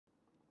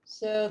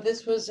So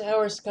this was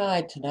our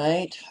sky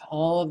tonight.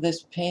 All of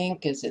this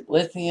pink, is it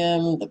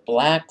lithium? The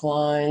black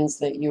lines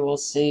that you will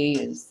see,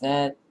 is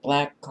that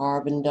black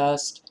carbon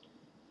dust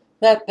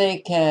that they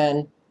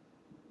can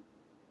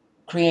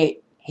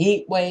create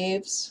heat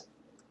waves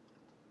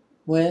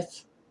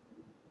with?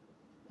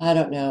 I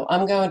don't know.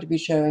 I'm going to be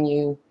showing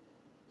you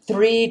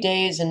 3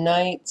 days and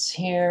nights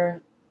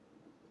here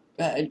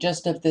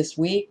just of this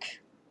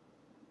week.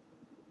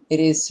 It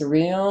is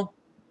surreal.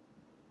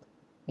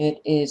 It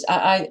is,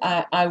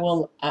 I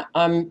will,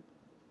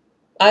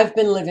 I've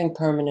been living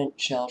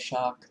permanent shell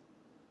shock.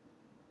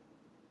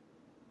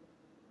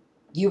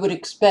 You would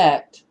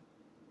expect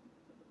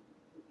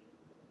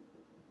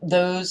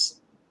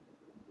those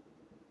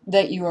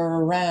that you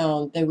are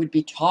around, they would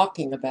be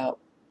talking about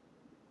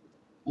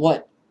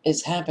what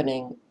is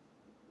happening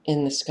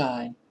in the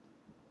sky.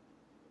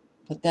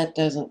 But that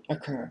doesn't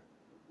occur.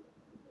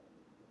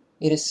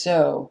 It is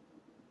so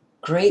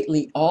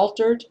greatly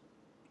altered.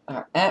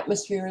 Our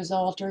atmosphere is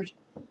altered.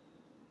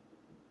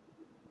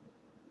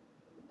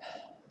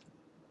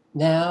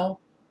 Now,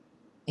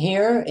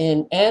 here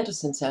in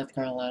Anderson, South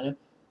Carolina,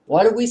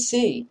 what do we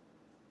see?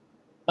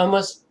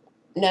 Almost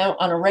now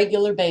on a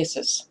regular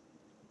basis,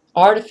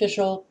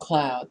 artificial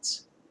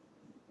clouds.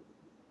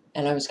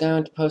 And I was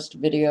going to post a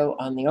video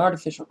on the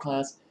artificial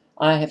clouds.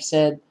 I have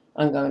said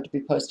I'm going to be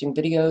posting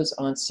videos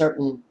on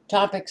certain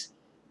topics.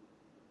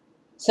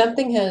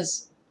 Something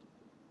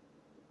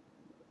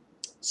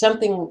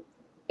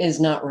is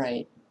not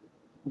right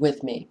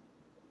with me.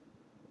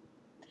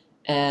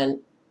 And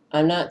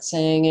I'm not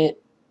saying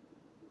it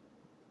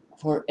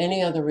for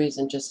any other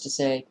reason, just to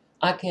say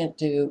I can't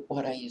do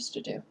what I used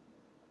to do.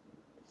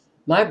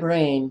 My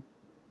brain,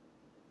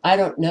 I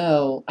don't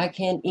know, I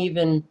can't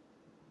even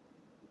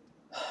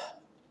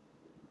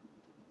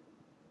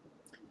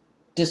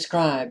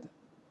describe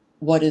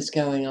what is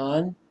going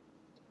on.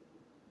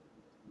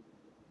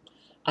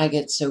 I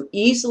get so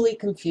easily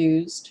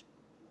confused.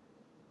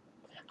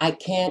 I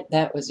can't,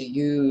 that was a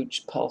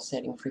huge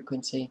pulsating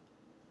frequency.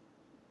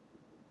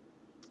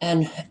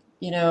 And,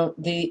 you know,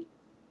 the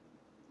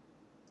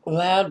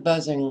loud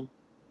buzzing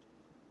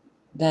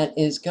that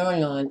is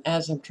going on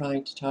as I'm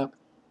trying to talk,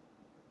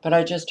 but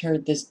I just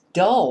heard this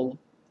dull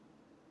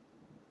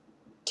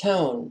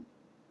tone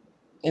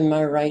in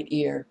my right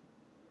ear.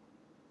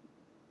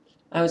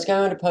 I was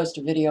going to post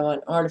a video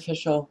on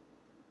artificial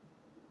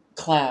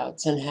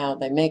clouds and how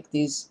they make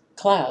these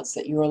clouds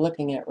that you are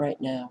looking at right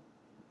now.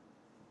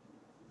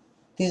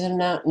 These are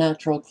not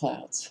natural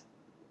clouds.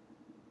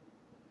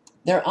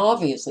 They're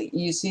obviously,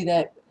 you see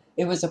that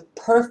it was a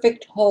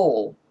perfect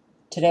hole.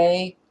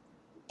 Today,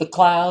 the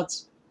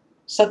clouds,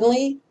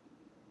 suddenly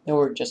there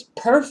were just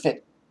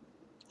perfect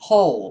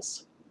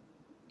holes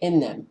in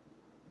them.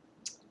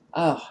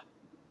 Oh.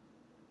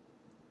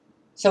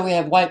 So we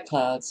have white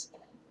clouds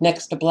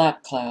next to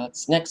black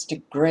clouds, next to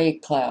gray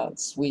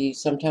clouds. We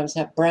sometimes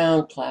have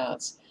brown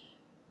clouds.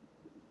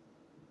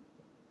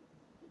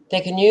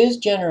 They can use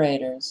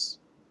generators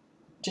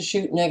to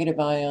shoot negative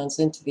ions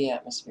into the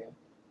atmosphere.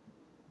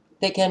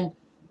 They can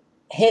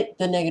hit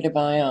the negative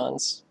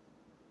ions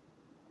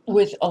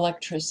with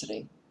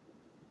electricity.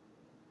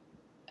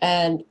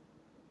 And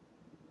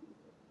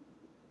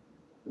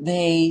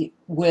they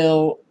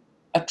will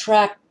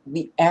attract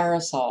the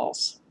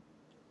aerosols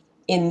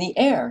in the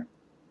air.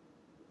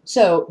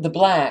 So the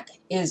black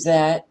is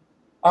that,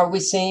 are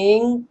we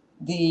seeing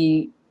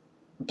the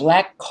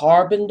black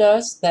carbon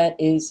dust that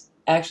is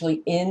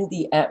actually in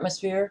the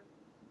atmosphere?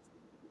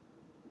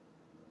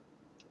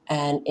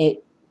 And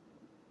it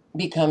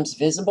becomes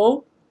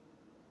visible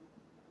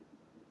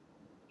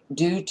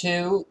due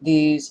to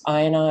these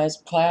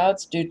ionized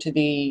clouds, due to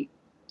the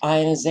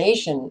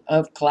ionization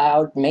of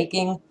cloud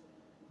making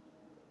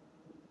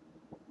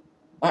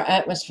our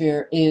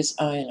atmosphere is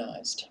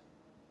ionized.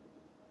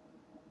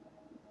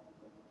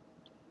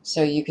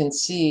 So you can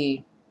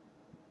see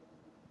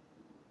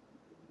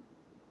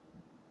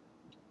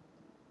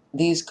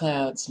these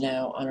clouds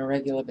now on a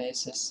regular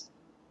basis.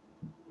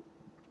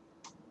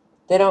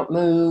 They don't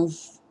move,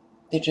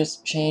 they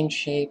just change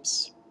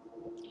shapes.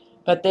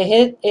 But they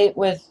hit it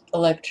with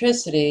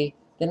electricity.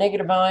 The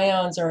negative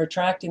ions are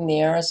attracting the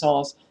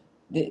aerosols.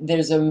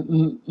 There's a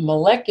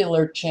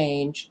molecular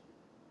change,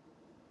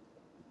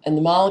 and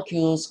the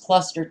molecules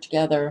cluster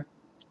together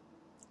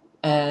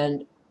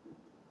and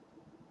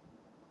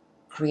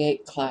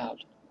create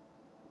cloud.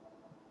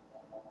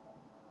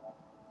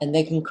 And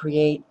they can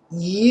create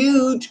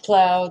huge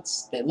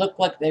clouds. They look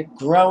like they're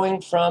growing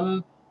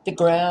from the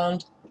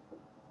ground.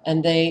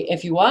 And they,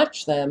 if you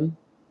watch them,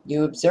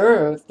 you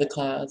observe the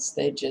clouds,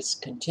 they just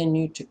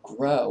continue to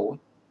grow.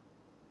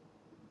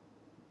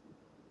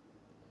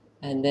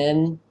 And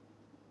then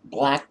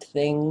black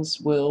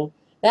things will,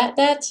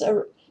 that's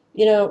a,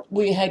 you know,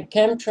 we had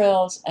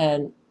chemtrails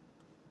and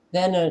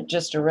then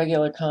just a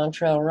regular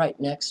contrail right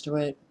next to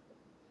it.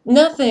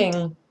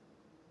 Nothing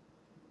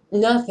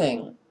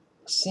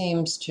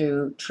seems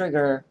to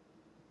trigger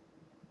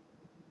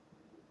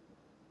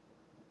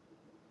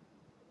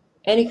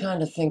any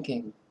kind of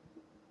thinking.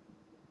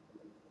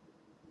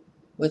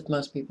 with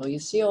most people. You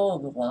see all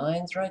of the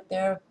lines right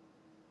there?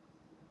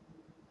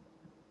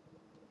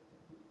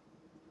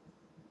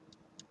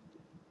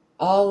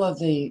 All of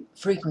the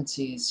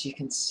frequencies you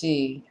can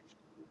see.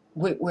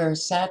 We're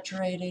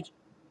saturated.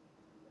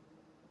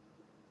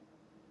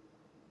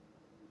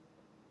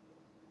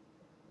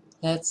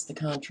 That's the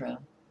contrail.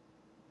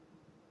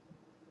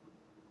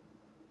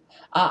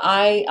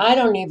 I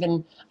don't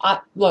even,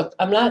 look,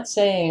 I'm not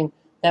saying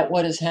that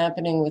what is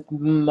happening with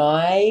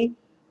my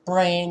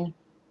brain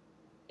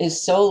is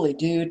solely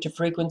due to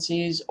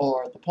frequencies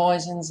or the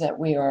poisons that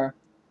we are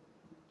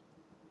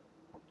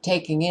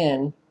taking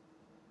in.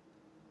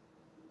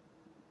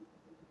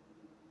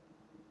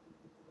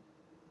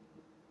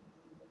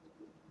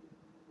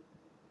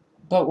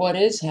 But what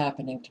is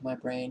happening to my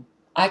brain?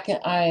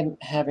 I'm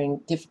having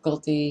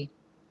difficulty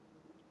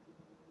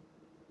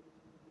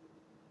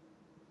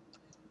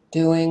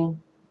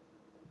doing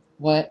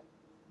what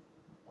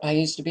I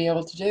used to be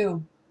able to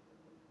do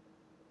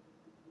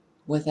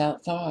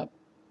without thought.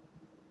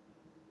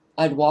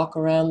 I'd walk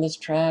around this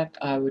track,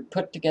 I would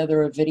put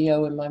together a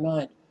video in my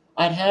mind.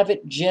 I'd have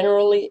it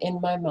generally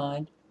in my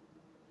mind,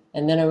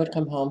 and then I would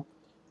come home.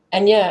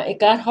 And yeah, it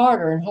got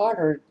harder and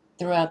harder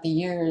throughout the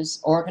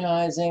years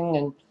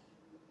organizing,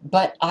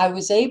 but I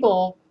was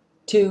able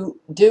to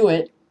do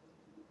it.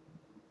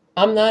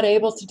 I'm not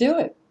able to do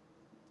it.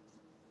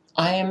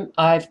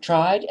 I've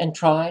tried and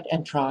tried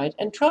and tried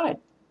and tried,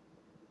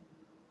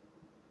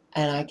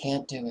 and I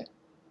can't do it.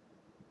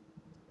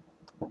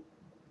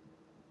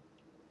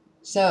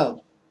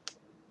 So,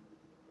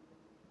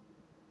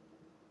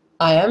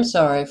 I am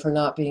sorry for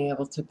not being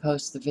able to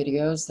post the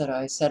videos that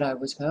I said I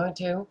was going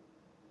to.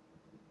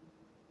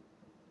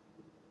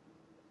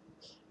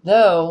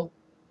 Though,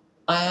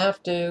 I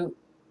have to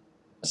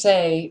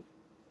say,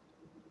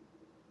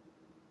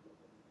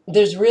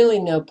 there's really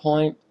no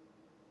point.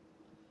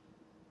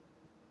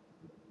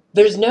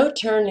 There's no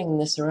turning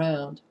this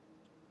around.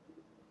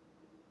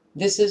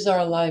 This is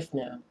our life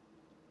now.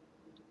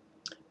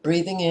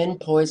 Breathing in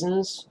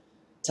poisons,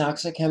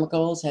 toxic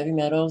chemicals, heavy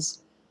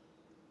metals,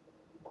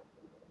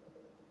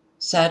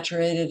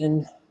 saturated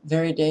in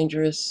very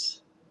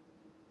dangerous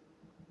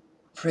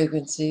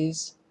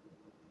frequencies,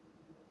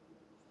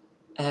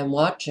 and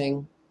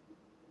watching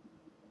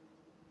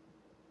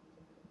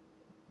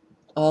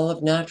all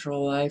of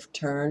natural life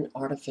turn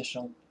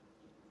artificial.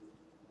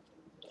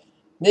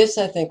 This,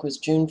 I think, was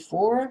June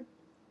 4.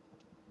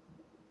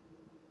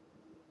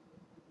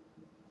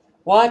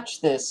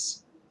 Watch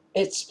this.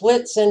 It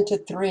splits into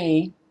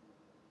three,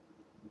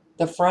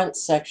 the front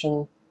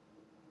section.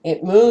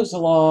 It moves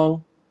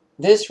along.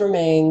 This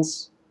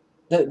remains,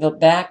 the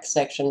back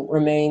section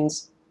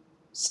remains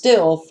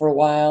still for a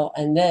while,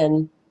 and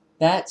then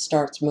that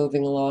starts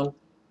moving along.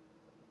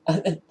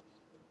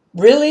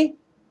 Really?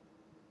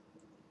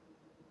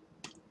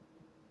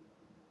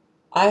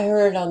 I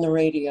heard on the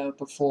radio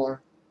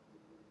before,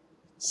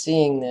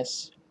 seeing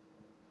this,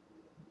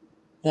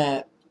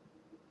 that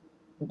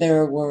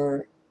there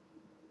was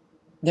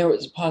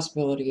a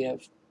possibility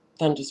of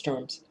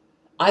thunderstorms.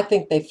 I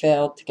think they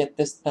failed to get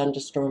this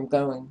thunderstorm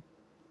going.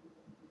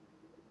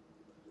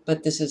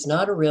 But this is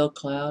not a real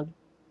cloud.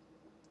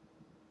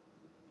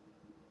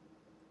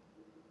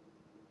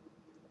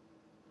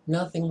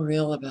 Nothing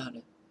real about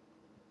it.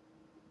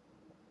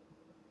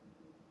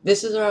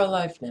 This is our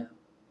life now,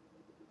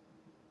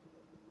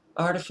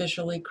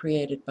 artificially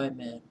created by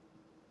man.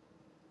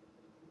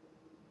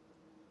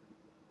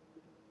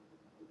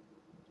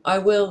 I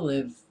will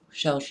live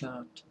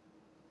shell-shocked.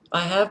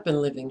 I have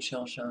been living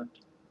shell-shocked.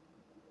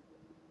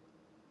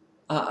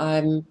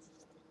 I'm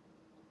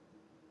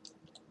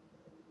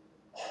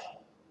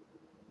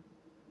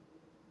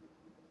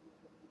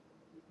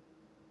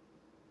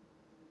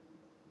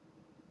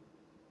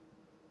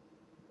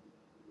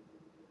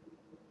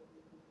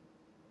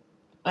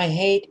I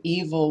hate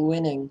evil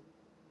winning,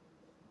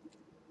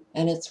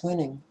 and it's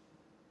winning.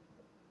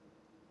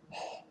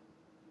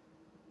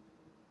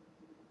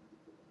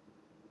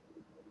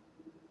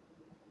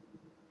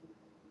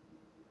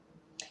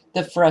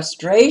 The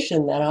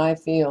frustration that I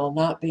feel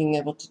not being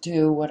able to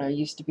do what I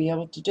used to be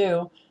able to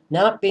do,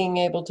 not being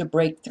able to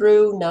break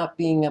through, not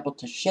being able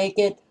to shake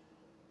it,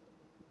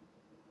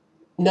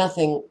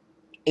 nothing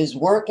is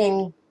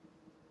working.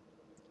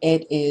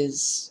 It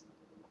is,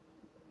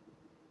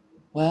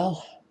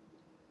 well,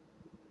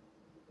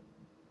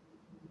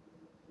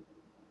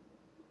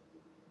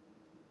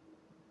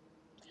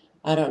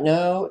 I don't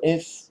know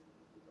if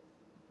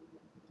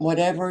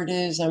whatever it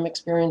is I'm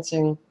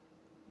experiencing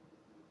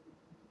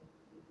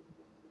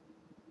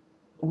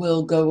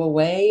will go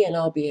away and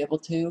I'll be able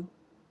to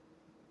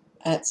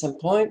at some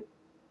point.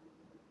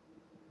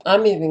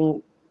 I'm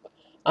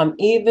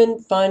even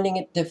finding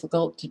it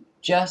difficult to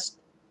just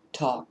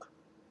talk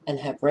and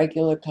have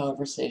regular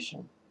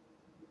conversation.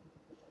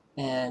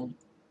 And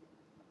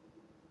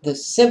the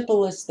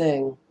simplest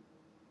thing,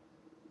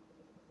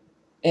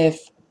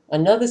 if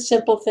another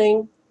simple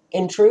thing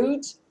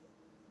intrudes,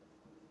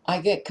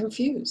 I get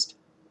confused.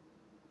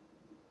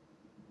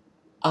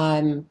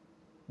 I'm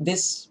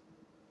this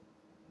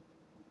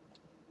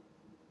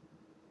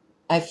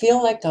I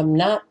feel like I'm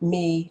not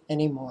me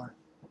anymore.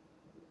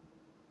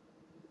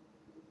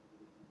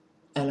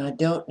 And I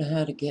don't know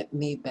how to get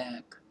me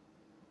back.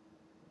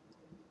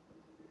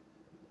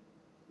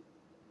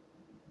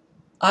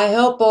 I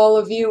hope all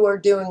of you are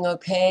doing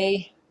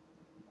okay.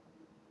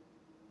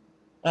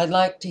 I'd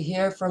like to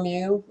hear from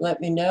you.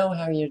 Let me know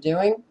how you're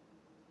doing.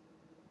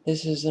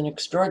 This is an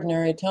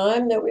extraordinary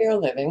time that we are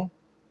living,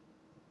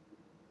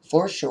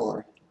 for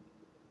sure.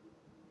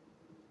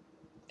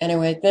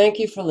 Anyway, thank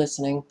you for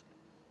listening.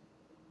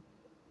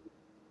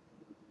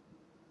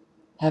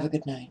 Have a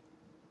good night.